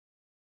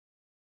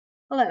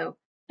Hello,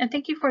 and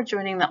thank you for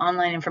joining the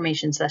online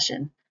information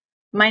session.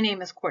 My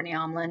name is Courtney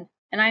Omlin,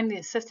 and I'm the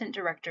Assistant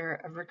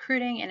Director of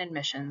Recruiting and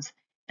Admissions,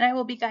 and I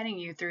will be guiding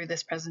you through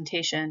this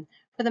presentation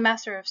for the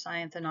Master of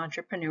Science in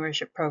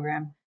Entrepreneurship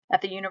program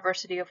at the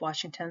University of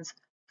Washington's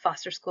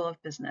Foster School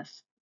of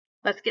Business.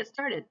 Let's get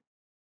started.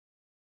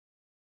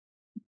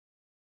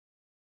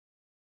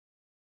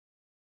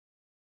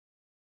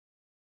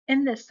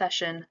 In this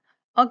session,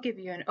 I'll give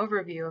you an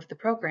overview of the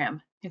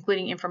program,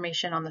 including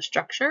information on the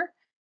structure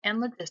and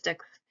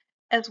logistics,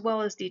 as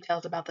well as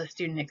details about the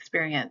student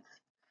experience.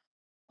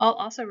 I'll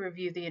also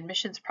review the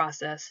admissions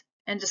process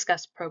and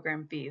discuss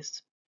program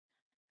fees.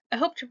 I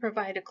hope to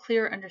provide a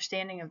clear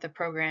understanding of the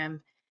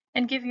program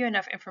and give you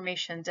enough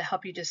information to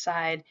help you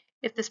decide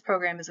if this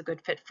program is a good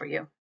fit for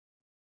you.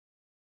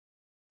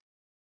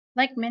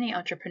 Like many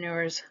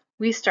entrepreneurs,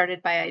 we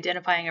started by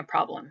identifying a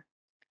problem,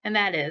 and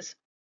that is,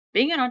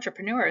 being an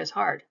entrepreneur is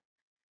hard.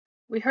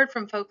 We heard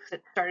from folks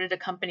that started a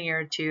company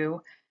or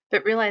two,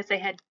 but realized they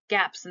had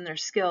gaps in their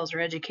skills or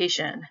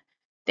education.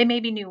 They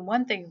maybe knew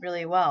one thing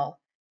really well,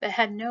 but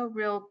had no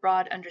real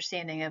broad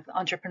understanding of the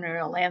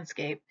entrepreneurial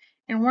landscape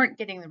and weren't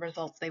getting the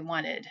results they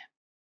wanted.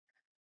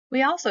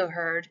 We also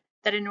heard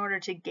that in order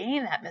to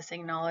gain that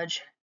missing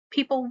knowledge,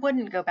 people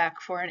wouldn't go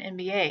back for an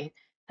MBA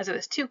as it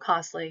was too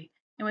costly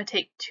and would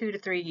take 2 to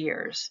 3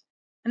 years.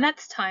 And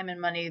that's time and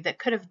money that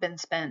could have been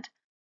spent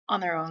on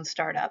their own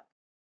startup.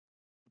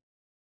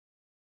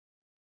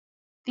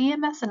 The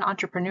MS in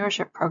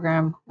Entrepreneurship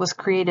program was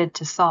created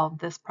to solve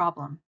this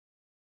problem.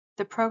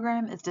 The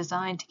program is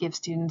designed to give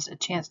students a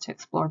chance to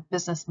explore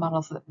business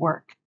models that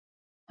work,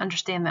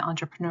 understand the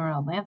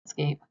entrepreneurial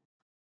landscape,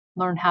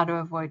 learn how to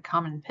avoid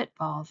common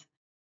pitfalls,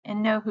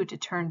 and know who to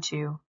turn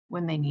to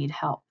when they need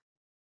help.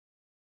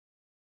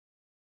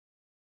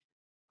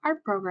 Our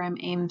program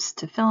aims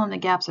to fill in the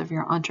gaps of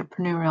your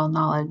entrepreneurial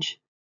knowledge,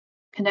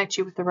 connect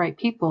you with the right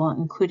people,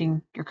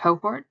 including your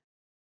cohort,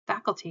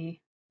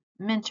 faculty,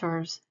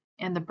 mentors,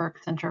 and the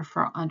Burke Center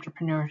for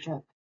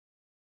Entrepreneurship.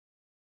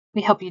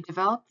 We help you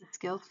develop the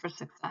skills for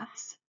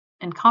success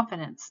and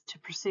confidence to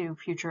pursue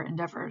future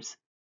endeavors.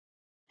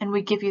 And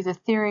we give you the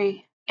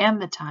theory and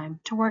the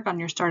time to work on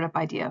your startup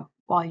idea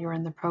while you're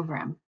in the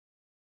program.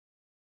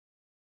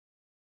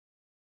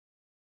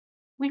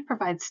 We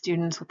provide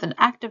students with an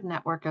active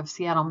network of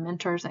Seattle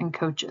mentors and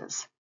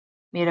coaches,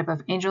 made up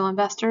of angel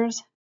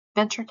investors,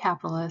 venture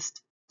capitalists,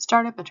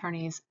 startup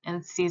attorneys,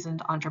 and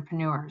seasoned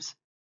entrepreneurs.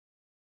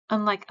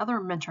 Unlike other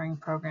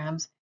mentoring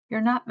programs, you're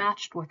not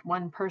matched with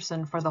one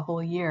person for the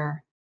whole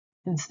year.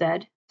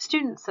 Instead,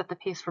 students set the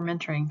pace for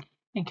mentoring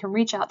and can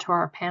reach out to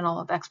our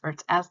panel of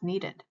experts as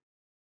needed.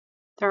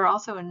 There are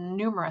also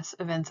numerous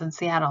events in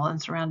Seattle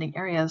and surrounding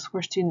areas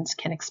where students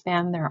can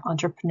expand their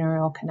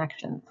entrepreneurial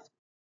connections.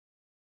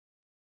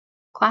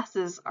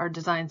 Classes are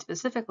designed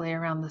specifically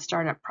around the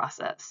startup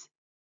process.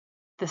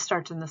 This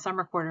starts in the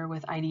summer quarter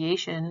with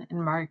ideation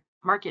and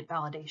market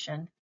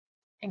validation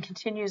and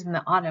continues in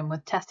the autumn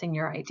with testing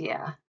your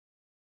idea.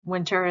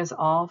 Winter is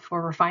all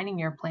for refining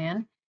your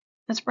plan.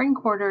 The spring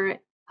quarter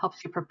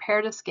helps you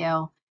prepare to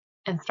scale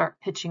and start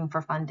pitching for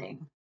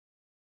funding.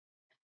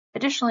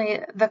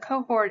 Additionally, the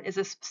cohort is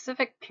a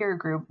specific peer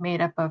group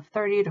made up of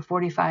 30 to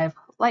 45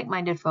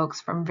 like-minded folks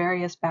from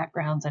various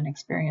backgrounds and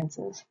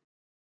experiences.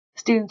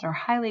 Students are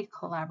highly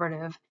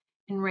collaborative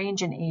and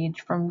range in age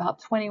from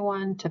about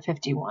 21 to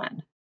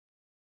 51.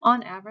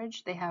 On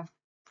average, they have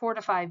 4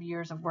 to 5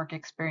 years of work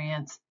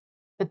experience,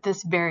 but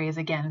this varies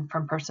again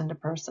from person to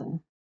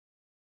person.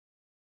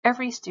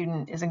 Every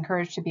student is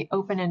encouraged to be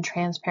open and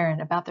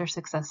transparent about their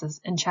successes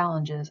and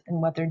challenges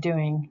and what they're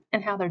doing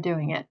and how they're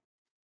doing it.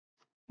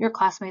 Your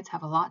classmates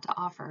have a lot to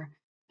offer,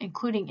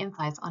 including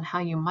insights on how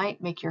you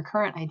might make your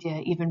current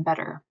idea even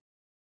better.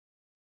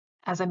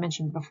 As I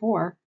mentioned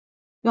before,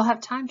 you'll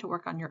have time to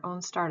work on your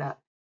own startup.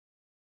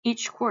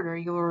 Each quarter,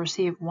 you will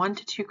receive 1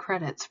 to 2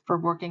 credits for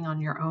working on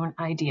your own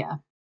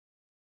idea.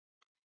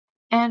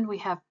 And we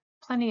have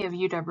plenty of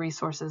UW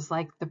resources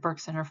like the Burke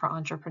Center for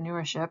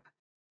Entrepreneurship,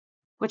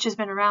 which has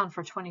been around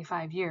for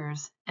 25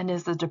 years and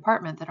is the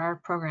department that our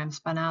program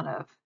spun out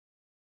of.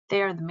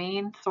 They are the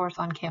main source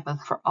on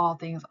campus for all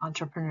things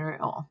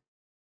entrepreneurial.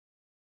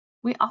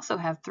 We also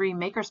have 3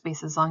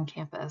 makerspaces on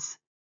campus,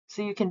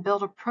 so you can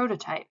build a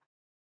prototype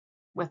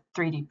with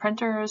 3D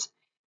printers,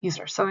 use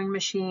our sewing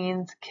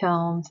machines,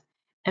 kilns,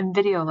 and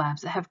video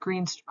labs that have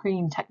green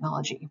screen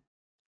technology.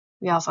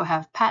 We also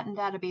have patent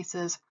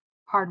databases,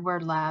 hardware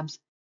labs,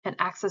 and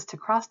access to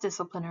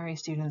cross-disciplinary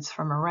students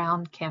from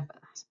around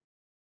campus.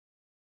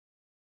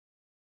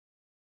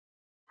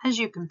 As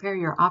you compare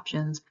your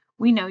options,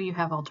 we know you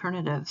have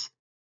alternatives.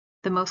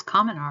 The most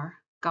common are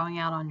going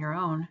out on your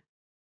own,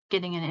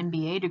 getting an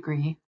MBA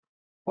degree,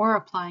 or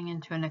applying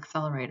into an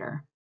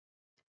accelerator.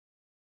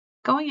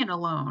 Going it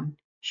alone,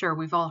 sure,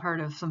 we've all heard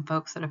of some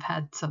folks that have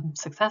had some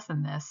success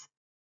in this,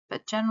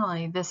 but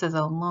generally this is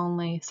a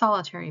lonely,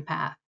 solitary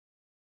path.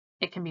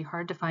 It can be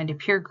hard to find a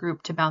peer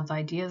group to bounce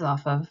ideas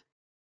off of,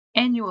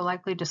 and you will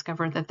likely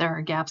discover that there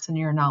are gaps in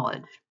your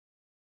knowledge.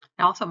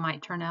 It also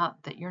might turn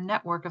out that your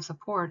network of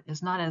support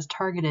is not as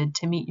targeted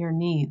to meet your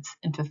needs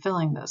in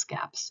fulfilling those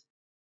gaps.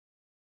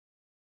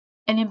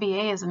 An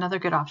MBA is another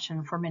good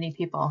option for many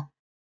people.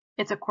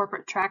 It's a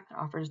corporate track that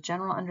offers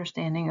general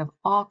understanding of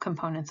all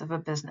components of a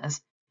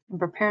business and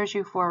prepares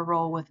you for a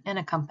role within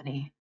a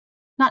company,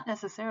 not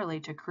necessarily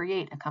to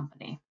create a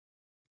company.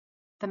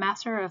 The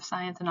Master of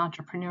Science in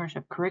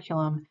Entrepreneurship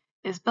curriculum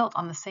is built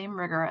on the same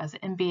rigor as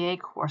MBA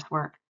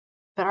coursework,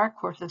 but our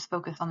courses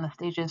focus on the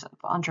stages of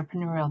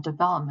entrepreneurial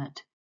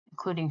development,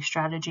 including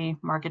strategy,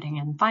 marketing,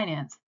 and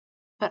finance,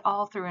 but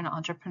all through an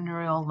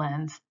entrepreneurial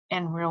lens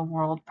and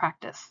real-world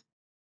practice.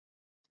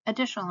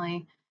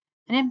 Additionally,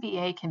 an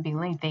MBA can be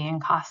lengthy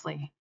and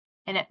costly,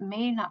 and it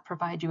may not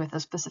provide you with a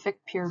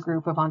specific peer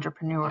group of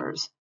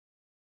entrepreneurs.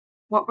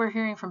 What we're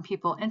hearing from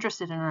people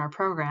interested in our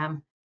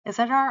program is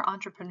that our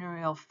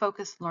entrepreneurial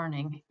focused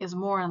learning is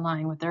more in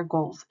line with their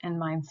goals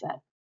and mindset.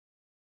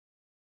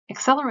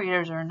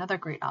 Accelerators are another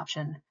great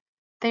option.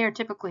 They are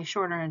typically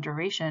shorter in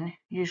duration,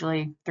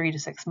 usually 3 to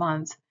 6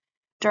 months,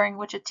 during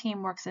which a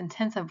team works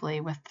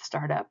intensively with the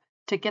startup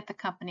to get the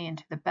company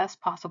into the best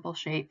possible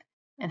shape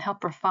and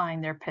help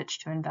refine their pitch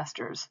to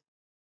investors.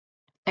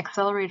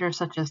 Accelerators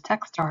such as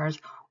Techstars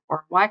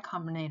or Y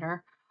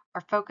Combinator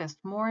are focused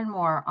more and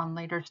more on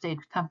later stage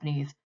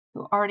companies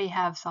who already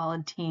have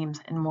solid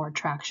teams and more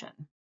traction.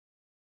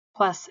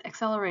 Plus,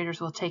 accelerators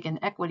will take an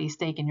equity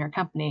stake in your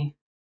company,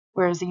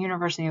 whereas the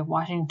University of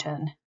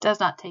Washington does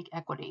not take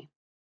equity.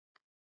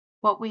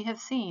 What we have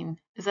seen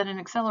is that an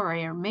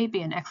accelerator may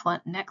be an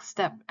excellent next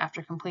step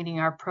after completing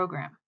our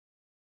program.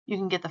 You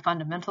can get the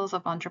fundamentals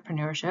of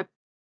entrepreneurship,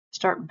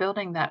 start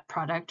building that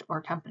product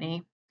or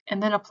company,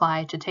 and then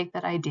apply to take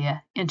that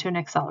idea into an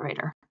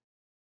accelerator.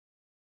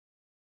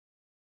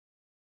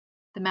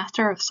 The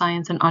Master of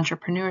Science in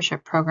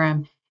Entrepreneurship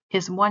program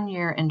is 1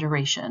 year in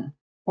duration,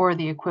 or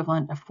the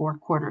equivalent of 4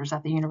 quarters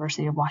at the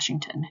University of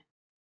Washington.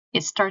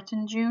 It starts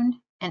in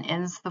June and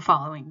ends the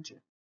following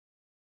June.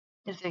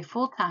 It is a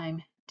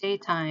full-time,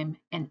 daytime,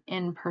 and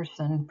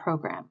in-person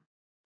program.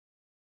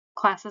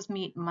 Classes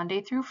meet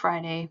Monday through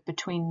Friday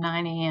between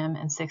 9 a.m.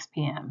 and 6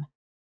 p.m.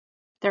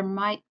 There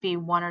might be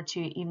 1 or 2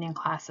 evening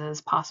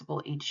classes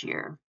possible each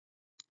year.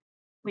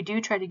 We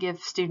do try to give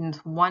students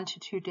 1 to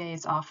 2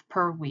 days off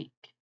per week.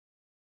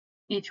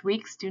 Each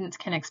week, students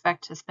can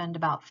expect to spend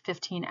about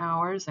 15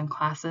 hours in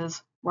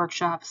classes,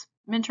 workshops,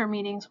 mentor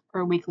meetings,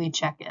 or weekly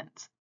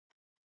check-ins.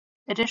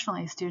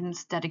 Additionally,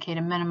 students dedicate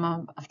a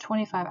minimum of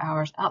 25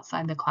 hours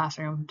outside the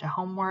classroom to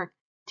homework,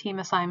 team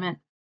assignment,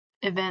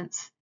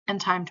 events, and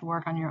time to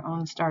work on your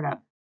own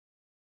startup.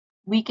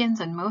 Weekends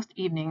and most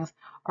evenings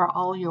are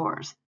all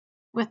yours,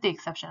 with the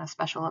exception of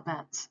special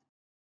events.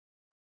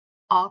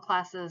 All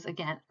classes,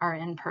 again, are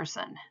in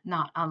person,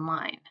 not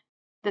online.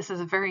 This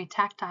is a very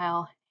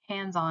tactile,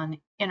 hands-on,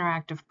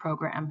 interactive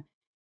program,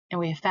 and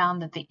we have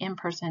found that the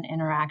in-person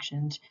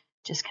interactions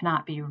just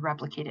cannot be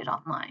replicated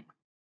online.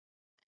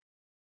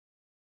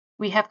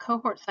 We have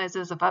cohort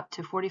sizes of up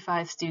to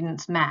 45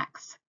 students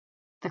max.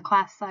 The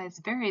class size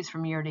varies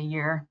from year to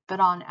year, but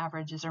on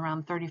average is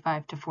around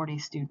 35 to 40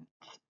 students.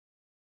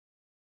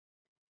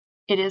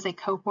 It is a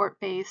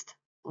cohort-based,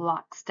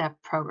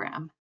 lockstep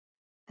program.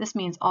 This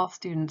means all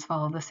students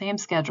follow the same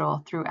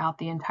schedule throughout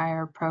the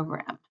entire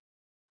program.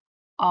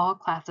 All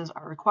classes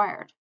are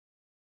required.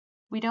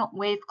 We don't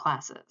waive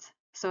classes,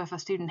 so if a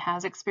student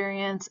has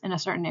experience in a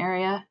certain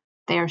area,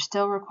 they are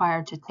still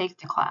required to take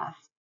the class,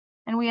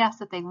 and we ask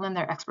that they lend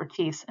their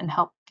expertise and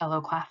help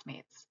fellow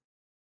classmates.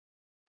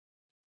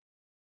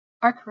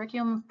 Our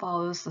curriculum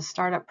follows the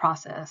startup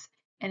process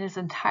and is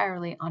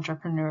entirely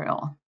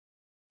entrepreneurial.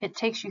 It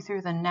takes you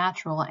through the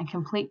natural and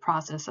complete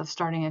process of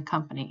starting a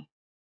company,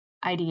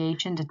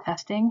 ideation to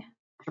testing,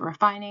 to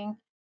refining,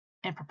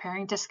 and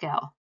preparing to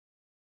scale,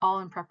 all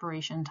in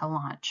preparation to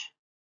launch.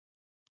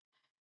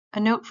 A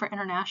note for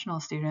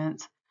international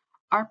students,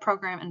 our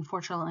program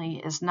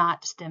unfortunately is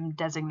not STEM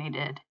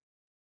designated,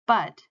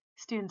 but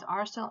students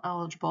are still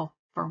eligible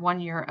for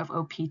 1 year of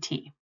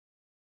OPT.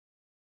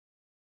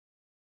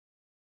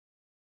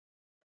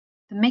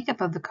 The makeup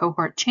of the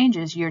cohort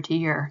changes year to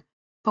year,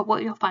 but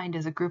what you'll find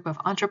is a group of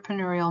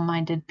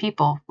entrepreneurial-minded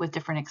people with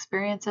different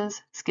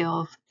experiences,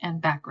 skills,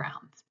 and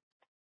backgrounds.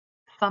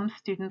 Some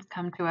students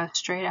come to us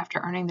straight after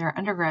earning their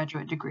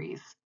undergraduate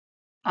degrees.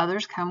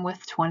 Others come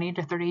with 20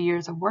 to 30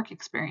 years of work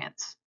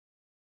experience.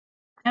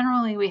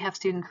 Generally, we have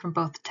students from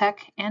both tech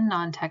and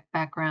non-tech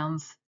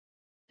backgrounds.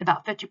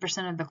 About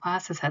 50% of the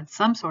class has had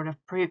some sort of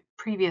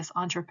previous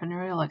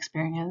entrepreneurial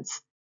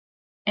experience,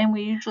 and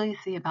we usually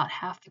see about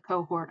half the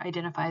cohort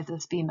identifies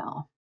as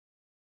female.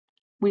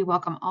 We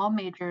welcome all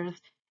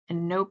majors,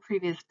 and no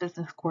previous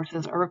business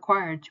courses are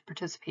required to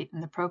participate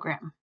in the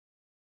program.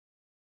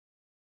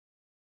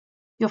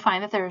 You'll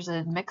find that there's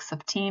a mix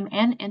of team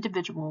and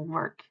individual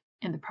work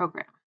in the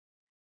program.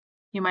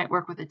 You might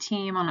work with a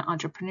team on an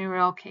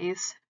entrepreneurial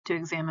case to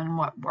examine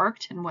what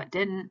worked and what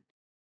didn't,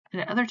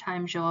 and at other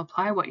times you'll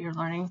apply what you're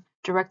learning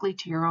directly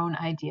to your own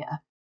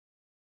idea.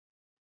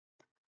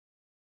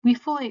 We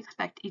fully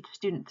expect each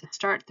student to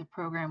start the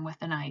program with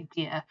an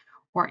idea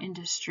or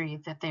industry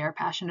that they are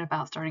passionate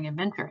about starting a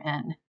venture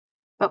in,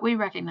 but we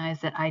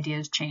recognize that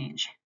ideas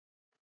change.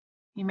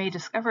 You may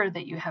discover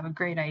that you have a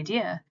great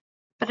idea,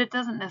 but it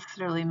doesn't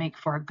necessarily make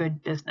for a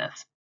good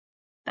business.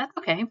 That's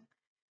okay.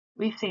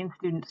 We've seen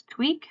students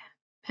tweak,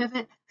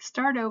 pivot,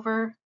 start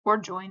over, or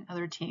join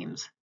other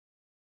teams.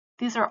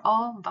 These are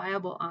all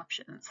viable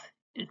options.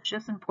 It's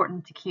just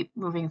important to keep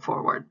moving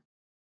forward.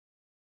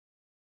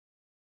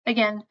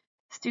 Again,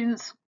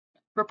 students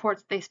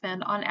report they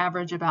spend on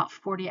average about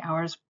 40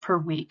 hours per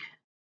week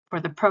for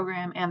the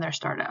program and their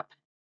startup.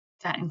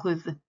 That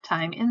includes the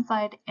time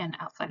inside and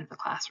outside of the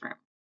classroom.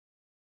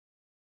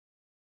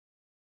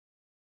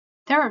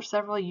 There are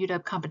several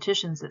UW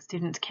competitions that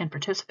students can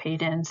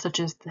participate in, such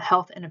as the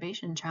Health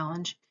Innovation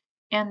Challenge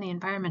and the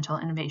Environmental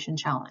Innovation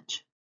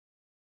Challenge.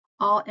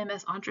 All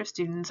MS Entre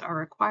students are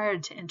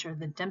required to enter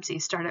the Dempsey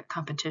Startup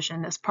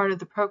Competition as part of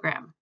the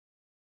program.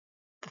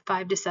 The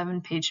 5 to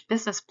 7 page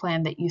business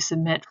plan that you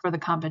submit for the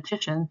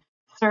competition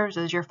serves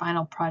as your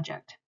final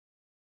project.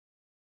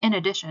 In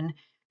addition,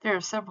 there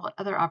are several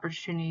other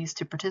opportunities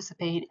to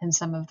participate in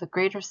some of the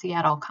Greater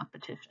Seattle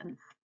competitions.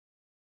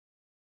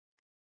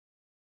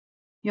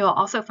 You'll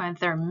also find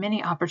there are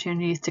many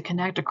opportunities to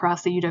connect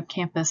across the UW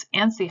campus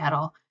and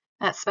Seattle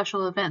at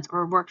special events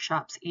or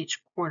workshops each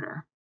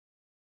quarter.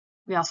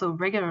 We also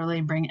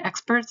regularly bring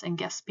experts and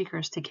guest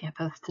speakers to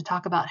campus to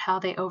talk about how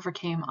they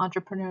overcame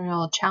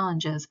entrepreneurial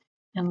challenges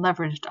and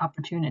leveraged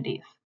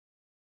opportunities.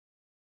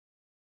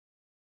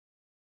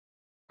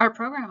 Our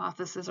program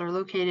offices are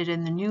located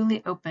in the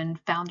newly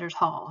opened Founders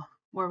Hall,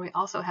 where we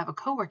also have a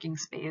co-working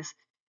space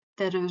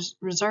that is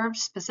reserved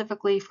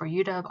specifically for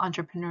UW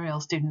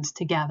entrepreneurial students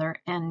to gather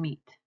and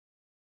meet.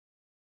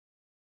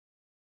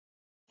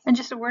 And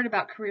just a word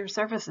about career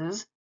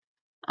services.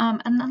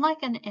 And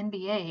unlike an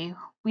MBA,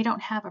 we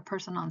don't have a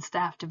person on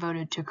staff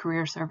devoted to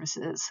career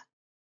services.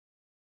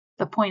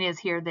 The point is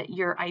here that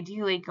you're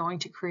ideally going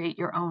to create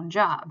your own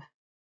job,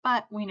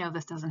 but we know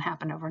this doesn't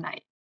happen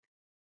overnight.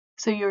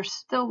 So you're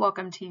still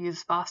welcome to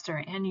use Foster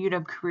and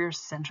UW Career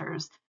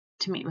Centers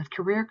to meet with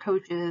career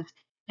coaches,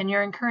 and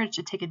you're encouraged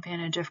to take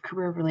advantage of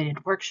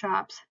career-related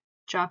workshops,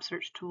 job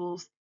search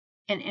tools,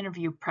 and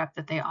interview prep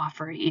that they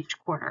offer each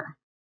quarter.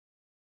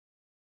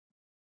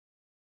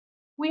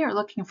 We are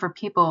looking for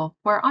people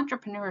where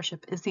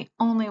entrepreneurship is the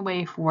only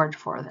way forward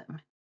for them,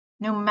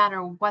 no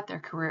matter what their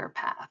career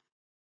path.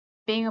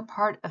 Being a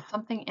part of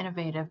something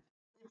innovative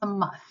is a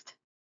must.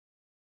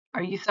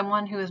 Are you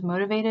someone who is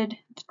motivated,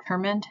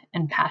 determined,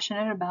 and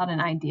passionate about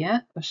an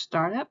idea or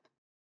startup?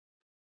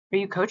 Are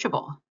you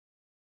coachable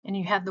and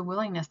you have the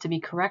willingness to be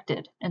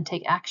corrected and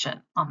take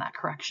action on that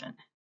correction?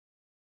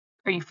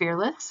 Are you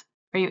fearless?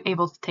 Are you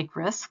able to take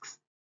risks?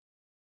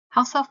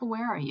 How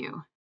self-aware are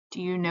you?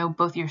 Do you know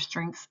both your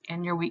strengths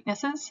and your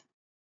weaknesses?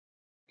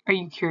 Are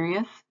you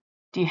curious?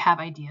 Do you have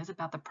ideas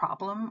about the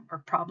problem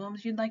or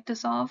problems you'd like to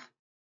solve?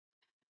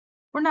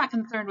 We're not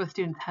concerned with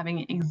students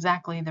having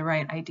exactly the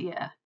right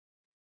idea.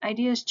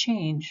 Ideas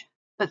change,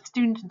 but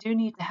students do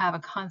need to have a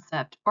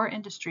concept or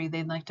industry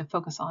they'd like to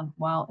focus on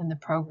while in the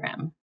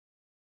program.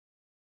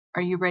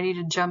 Are you ready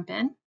to jump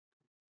in?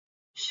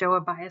 Show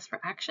a bias for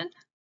action?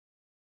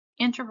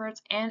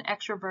 Introverts and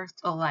extroverts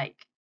alike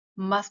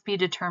must be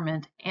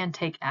determined and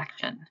take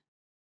action.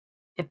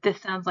 If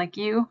this sounds like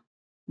you,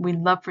 we'd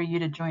love for you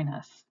to join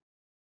us.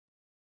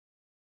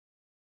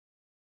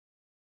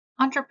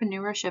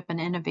 Entrepreneurship and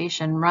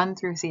innovation run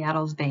through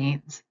Seattle's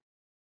veins.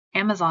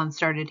 Amazon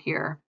started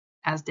here,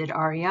 as did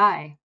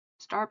REI,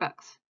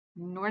 Starbucks,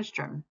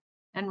 Nordstrom,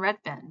 and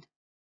Redfin.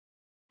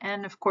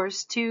 And of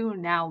course, two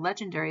now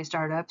legendary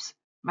startups,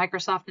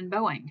 Microsoft and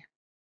Boeing.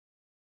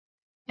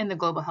 In the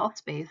global health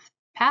space,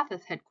 Path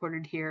is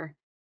headquartered here,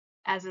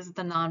 as is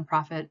the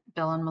nonprofit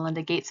Bill and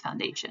Melinda Gates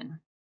Foundation.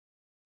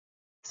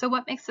 So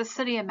what makes the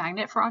city a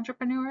magnet for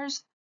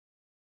entrepreneurs?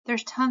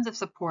 There's tons of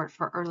support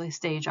for early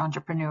stage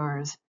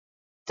entrepreneurs,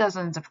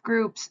 dozens of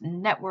groups,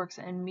 networks,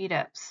 and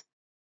meetups,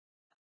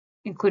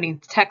 including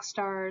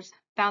Techstars,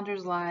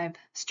 Founders Live,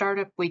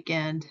 Startup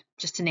Weekend,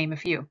 just to name a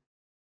few.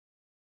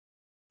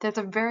 There's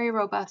a very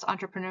robust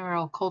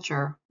entrepreneurial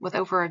culture with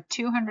over a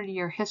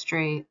 200-year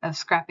history of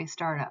scrappy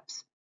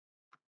startups.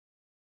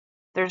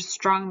 There's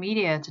strong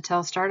media to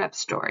tell startup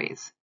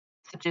stories,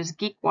 such as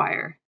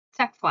GeekWire,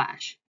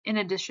 TechFlash, in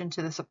addition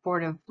to the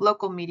support of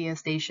local media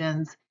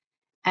stations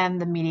and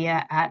the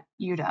media at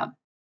UW.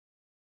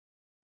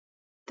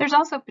 There's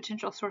also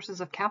potential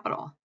sources of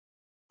capital.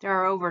 There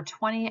are over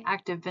 20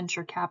 active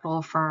venture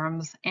capital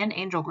firms and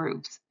angel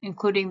groups,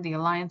 including the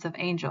Alliance of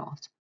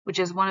Angels, which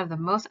is one of the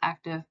most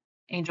active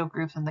angel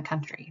groups in the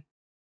country.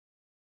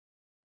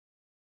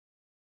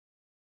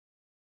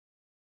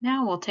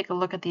 Now we'll take a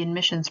look at the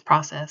admissions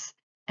process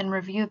and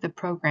review the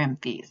program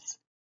fees.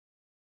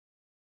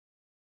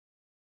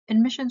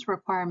 Admissions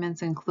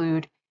requirements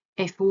include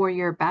a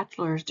 4-year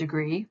bachelor's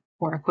degree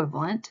or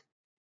equivalent,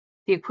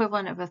 the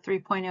equivalent of a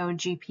 3.0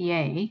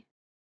 GPA.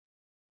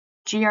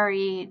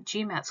 GRE,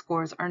 GMAT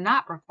scores are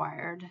not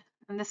required,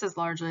 and this is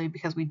largely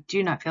because we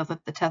do not feel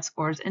that the test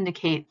scores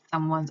indicate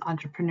someone's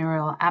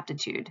entrepreneurial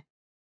aptitude.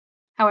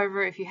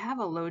 However, if you have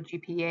a low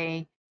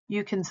GPA,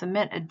 you can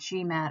submit a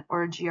GMAT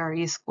or a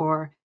GRE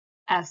score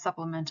as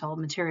supplemental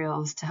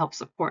materials to help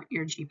support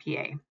your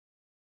GPA.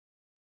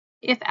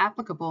 If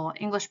applicable,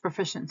 English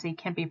proficiency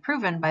can be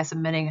proven by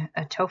submitting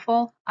a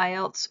TOEFL,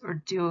 IELTS,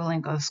 or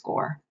Duolingo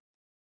score.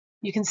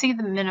 You can see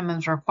the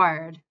minimums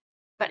required,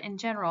 but in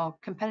general,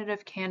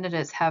 competitive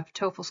candidates have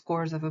TOEFL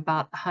scores of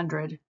about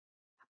 100,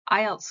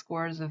 IELTS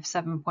scores of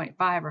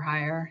 7.5 or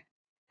higher,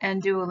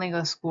 and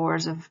Duolingo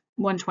scores of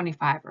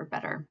 125 or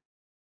better.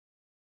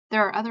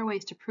 There are other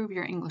ways to prove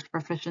your English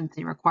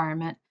proficiency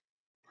requirement,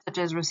 such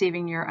as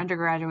receiving your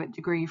undergraduate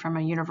degree from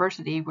a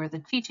university where the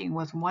teaching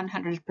was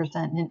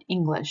 100% in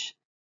English.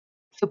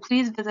 So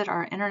please visit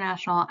our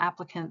International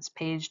Applicants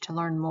page to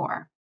learn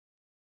more.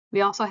 We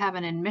also have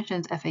an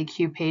admissions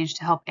FAQ page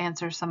to help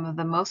answer some of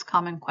the most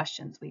common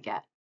questions we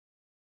get.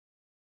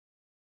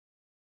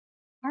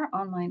 Our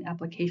online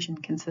application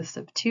consists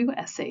of 2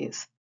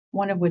 essays,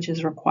 one of which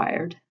is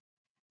required,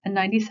 a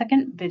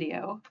 90-second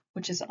video,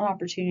 which is an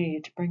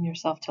opportunity to bring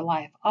yourself to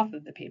life off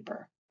of the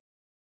paper,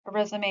 a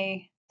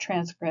resume,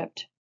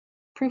 transcript,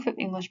 proof of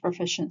English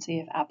proficiency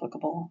if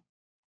applicable,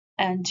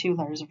 and 2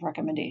 letters of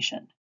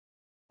recommendation.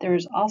 There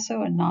is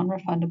also a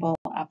non-refundable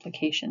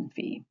application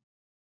fee.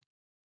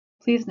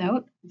 Please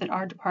note that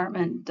our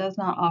department does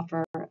not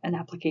offer an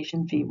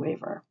application fee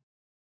waiver.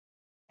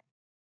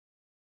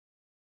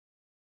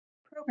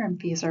 Program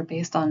fees are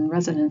based on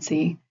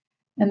residency,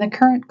 and the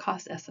current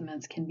cost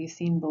estimates can be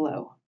seen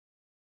below.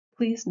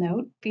 Please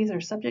note, fees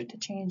are subject to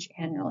change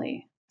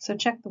annually, so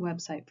check the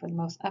website for the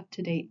most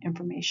up-to-date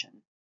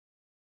information.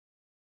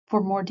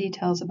 For more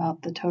details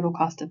about the total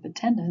cost of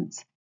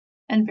attendance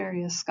and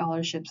various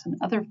scholarships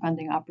and other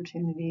funding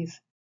opportunities,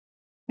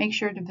 make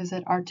sure to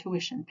visit our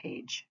tuition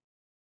page.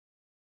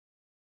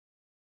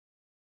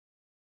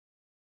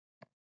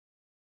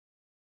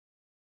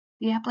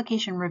 The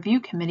Application Review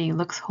Committee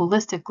looks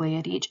holistically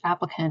at each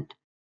applicant,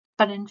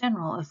 but in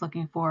general is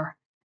looking for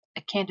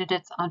a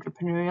candidate's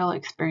entrepreneurial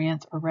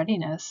experience or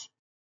readiness,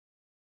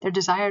 their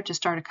desire to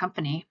start a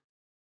company,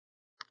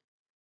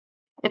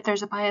 if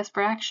there's a bias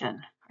for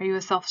action, are you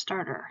a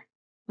self-starter?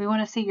 We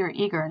want to see you're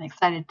eager and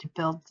excited to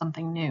build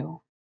something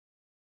new.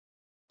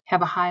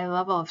 Have a high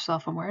level of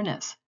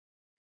self-awareness.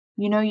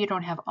 You know you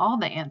don't have all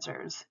the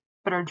answers,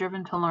 but are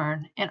driven to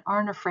learn and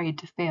aren't afraid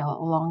to fail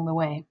along the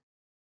way.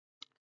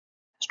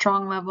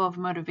 Strong level of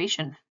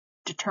motivation,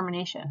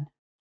 determination.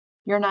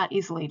 You're not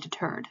easily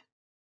deterred.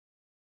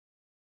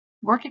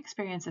 Work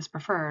experience is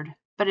preferred,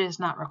 but it is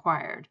not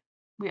required.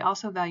 We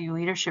also value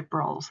leadership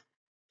roles,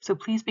 so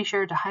please be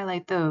sure to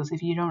highlight those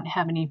if you don't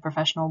have any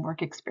professional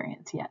work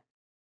experience yet.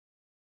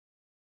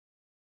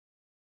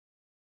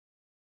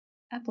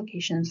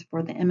 Applications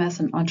for the MS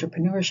in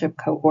Entrepreneurship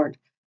cohort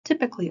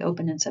typically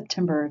open in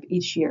September of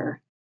each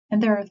year,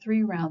 and there are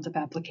 3 rounds of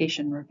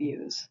application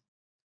reviews.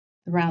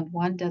 The round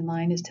 1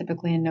 deadline is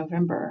typically in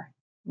November.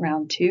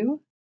 Round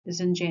 2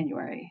 is in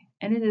January,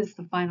 and it is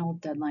the final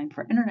deadline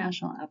for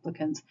international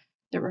applicants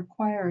that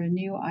require a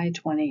new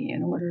I-20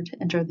 in order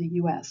to enter the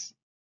U.S.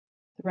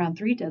 The round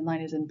 3 deadline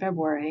is in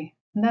February,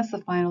 and that's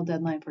the final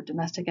deadline for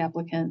domestic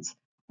applicants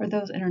or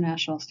those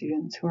international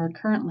students who are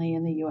currently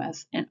in the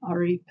U.S. and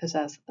already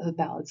possess a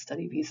valid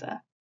study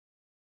visa.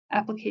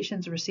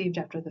 Applications received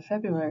after the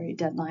February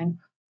deadline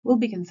will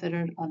be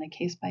considered on a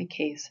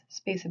case-by-case,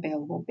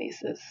 space-available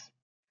basis.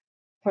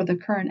 For the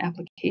current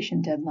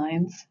application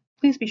deadlines,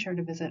 please be sure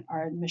to visit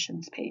our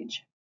admissions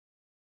page.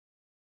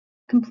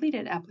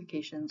 Completed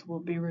applications will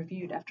be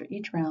reviewed after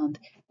each round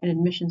and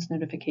admissions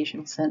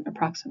notification sent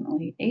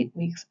approximately 8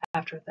 weeks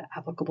after the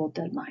applicable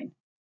deadline.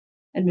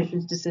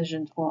 Admissions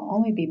decisions will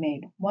only be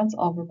made once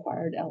all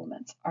required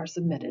elements are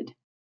submitted.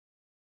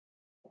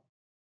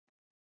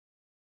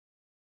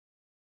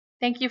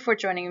 Thank you for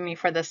joining me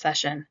for this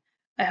session.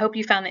 I hope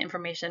you found the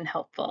information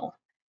helpful.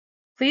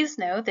 Please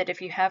know that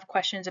if you have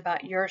questions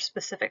about your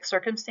specific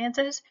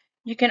circumstances,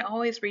 you can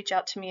always reach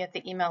out to me at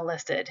the email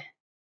listed,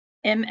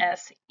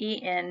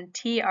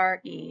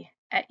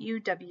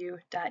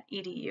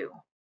 msentre@uw.edu.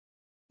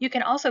 You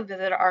can also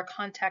visit our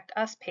Contact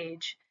Us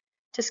page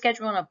to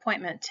schedule an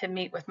appointment to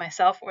meet with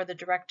myself or the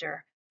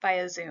director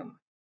via Zoom.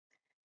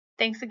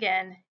 Thanks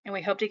again, and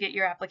we hope to get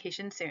your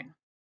application soon.